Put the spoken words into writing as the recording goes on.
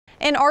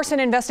An arson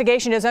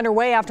investigation is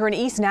underway after an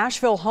East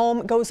Nashville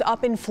home goes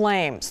up in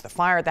flames. The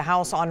fire at the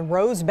house on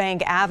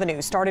Rosebank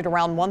Avenue started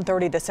around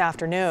 1:30 this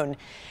afternoon.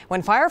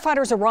 When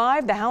firefighters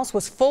arrived, the house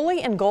was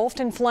fully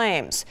engulfed in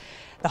flames.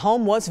 The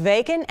home was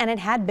vacant and it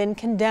had been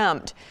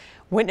condemned.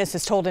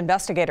 Witnesses told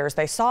investigators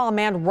they saw a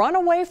man run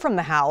away from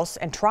the house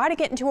and try to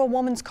get into a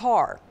woman's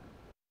car.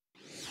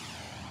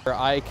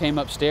 I came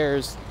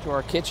upstairs to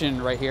our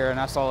kitchen right here and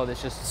I saw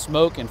this just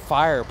smoke and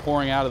fire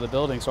pouring out of the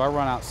building, so I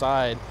run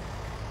outside.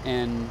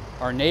 And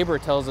our neighbor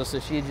tells us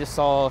that she just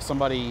saw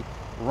somebody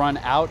run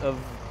out of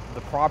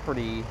the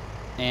property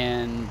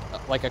and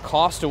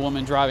accost a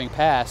woman driving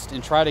past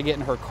and try to get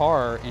in her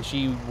car, and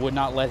she would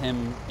not let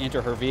him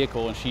enter her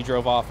vehicle, and she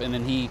drove off, and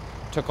then he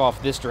took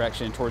off this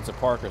direction towards the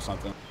park or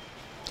something.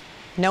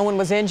 No one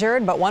was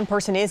injured, but one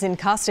person is in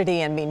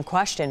custody and being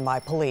questioned by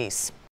police.